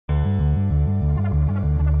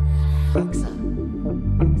Seen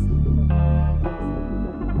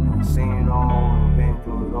it all, been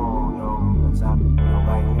through it all, yo. That's how I feel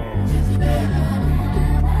right now.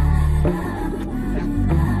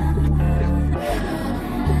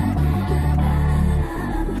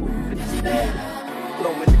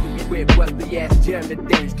 With wealthy ass jamming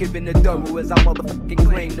things, giving the double as I motherfucking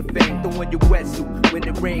claim the fame. Throwing your wetsuit when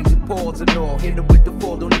it rains and pours and all. Hit them with the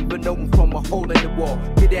fall, don't even know them from a hole in the wall.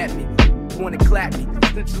 Get at me, wanna clap me,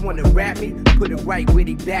 just wanna rap me, put it right where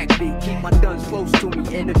they backbeat. Keep my guns close to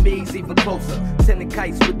me, enemies even closer. Sending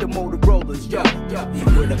kites with the Motorola's, yo.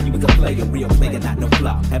 Word up, you was a player, real player, not no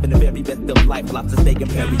flop. Having the very best of life, lots to stay and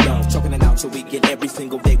carry on. Choking it out till we get every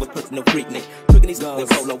single day with personal freaknik. Cooking these guns,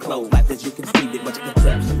 polo clothes, life as you can see it, but your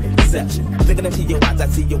conception, deception. Looking into your eyes, I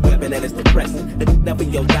see your weapon and it's depressing. The up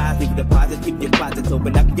in your eyes, leave deposits, keep your closets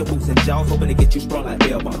open, up your boots and jaws, hoping to get you sprung like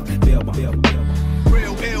bail bonds.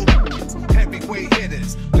 Real ill, heavyweight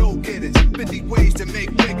hitters, no getters, 50 ways to make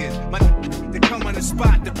figures. My they come on the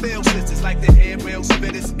spot, the bail sisters like the handrail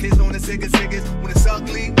spitters, kids on the ziggers. When it's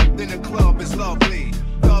ugly, then the club is lovely.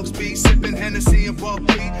 Thugs be sipping Hennessy and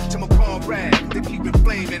bubbly to my comrade, they keep it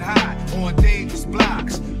flaming high on dangerous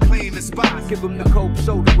blocks, claim the spots. Give them the coke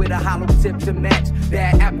soda with a hollow tip to match.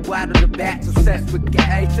 That apple out of the bat, obsessed with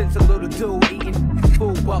gas. Since a little dude eating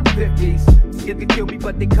full buck 50s. Scared to kill me,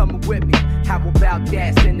 but they coming with me. How about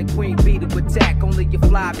that? Send the queen bee to attack. Only you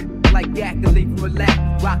fly like that can leave them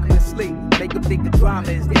relaxed. Rockin' to sleep, make them think the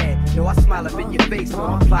drama is dead. Yo, I smile up in your face, so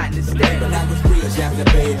I'm plotting instead. But that was real, Jammed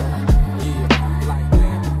A. Yeah, like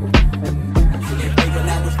that. But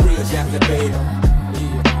that was real, Jammed A.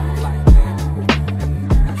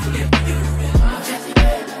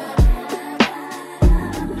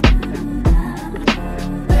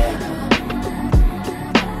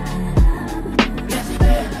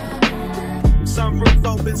 Sunroof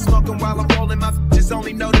open, smoking while I'm rolling. My just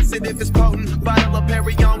only notice it if it's potent. Bottle of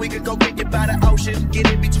Perry on, we could go kick it by the ocean. Get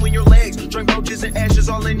in between your legs, drink roaches and ashes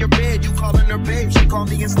all in your bed. You calling her babe, she called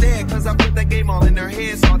me instead. Cause I put that game all in her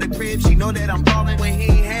head. Saw the crib, she know that I'm ballin'. When he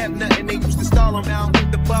ain't have nothing, they used to stall him out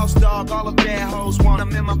with the boss dog. All the bad hoes want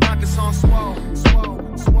him in my pockets on swole.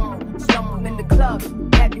 Jump in the club,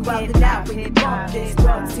 have you out and out when you bump this.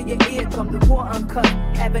 Drugs to your ear, come the war uncut.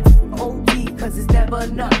 Having OD, cause it's never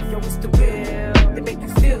enough. Yo, it's the real, they make you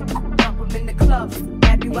feel. Jump in the club,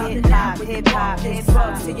 have you out and out when you bump this.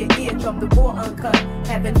 Drugs to your ear, come the war uncut.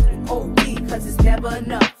 Having OD, cause it's never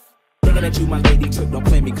enough. Looking at you, my lady, took, don't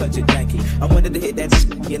play me cause you're janky. I wanted to hit that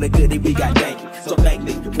in a goodie, we got danky. So thank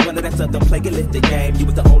me for one of that stuff, don't play it, lift the game. You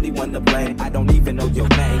was the only one to blame, I don't even know your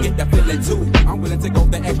name. Get that feeling too, I'm willing to go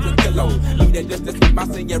the extra kilo. Need it just to sleep, my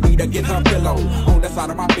senorita get her pillow. On the side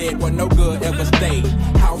of my bed where no good ever stayed.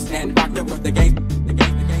 House and doctor, what's the game?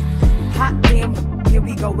 Hot damn, here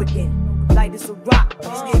we go again. Light as a rock,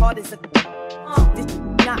 this hard as a this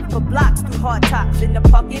not for blocks through hard tops in the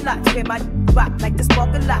parking lot. Where my rock like the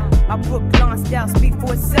sparkle lot. My Brooklyn style speak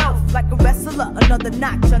for itself like a wrestler. Another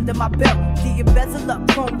notch under my belt. The embezzler,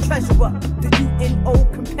 chrome treasurer, the UNO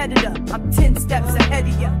competitor. I'm 10 steps ahead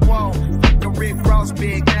of ya. Whoa, the Rick Ross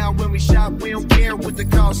big. Now when we shop, we don't care what the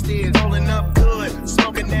cost is. Rolling up good,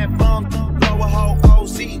 smoking that bump, blow a whole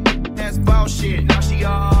OZ. That's bullshit. Now she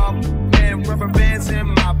man, rubber bands in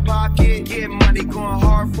my pocket. Get money going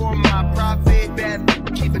hard for my profit.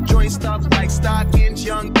 Bad keep a joint stuff like stockings.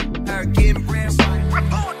 Young getting bread.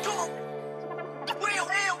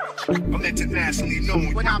 I'm internationally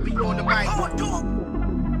known when I be on the mic.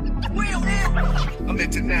 I'm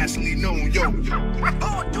internationally known, yo.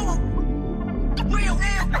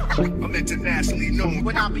 I'm internationally known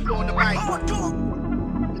when I be on the mic.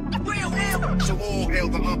 So all hail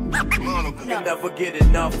the honorable. Never get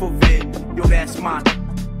enough of it. Yo, that's my.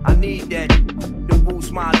 I need that to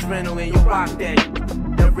boost my adrenaline. You rock that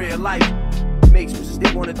real life. Makes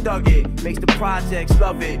they wanna thug it. Makes the projects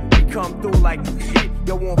love it. We come through like shit.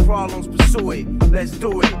 Yo, want problems, pursue it. Let's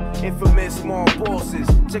do it. Infamous small bosses.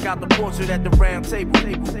 Check out the portrait at the round table.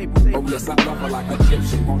 Oh yes, I love her like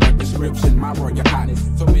Egyptian. On her description, my royal highness.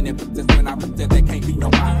 So many pictures when I put that there can't be no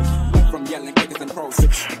minus. Went from yelling kickers and pros to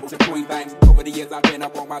queen bangs. Over the years I've been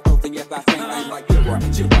up on my toes and yes I sing things like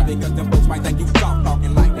Kira. Shit right because them folks might think you soft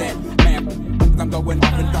talking like that. Man, I'm going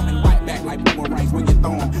off and coming right back like boomerangs when you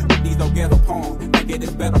throw 'em. With these old ghetto poems, make it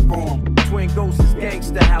is better form. Twin ghosts is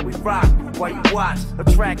gangsta, how we rock. While you watch,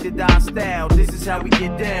 attracted to our style. This is how we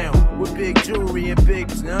get down. With big jewelry and big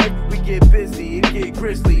snug. We get busy and get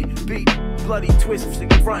grizzly. Beat, bloody twist,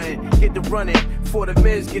 frontin', get the running. For the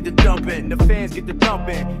miz get the dumping, the fans get the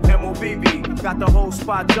thumping. MOBB got the whole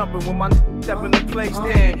spot jumping. When my step in the place,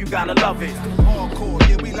 damn, you gotta love it. Hardcore,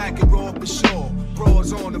 yeah, we like it raw for sure.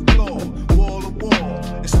 Bras on the floor, wall to wall.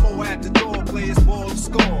 It's 4 at the door, players ball and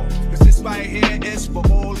score. Cause this right here is for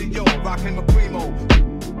all of y'all. Rockin' my primo.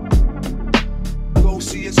 Go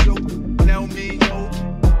see a show, tell me yo.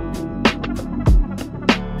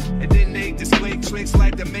 And then they display tricks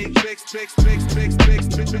like the Matrix, tricks,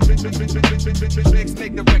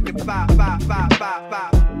 make the record 5, 5, 5,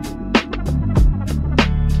 5.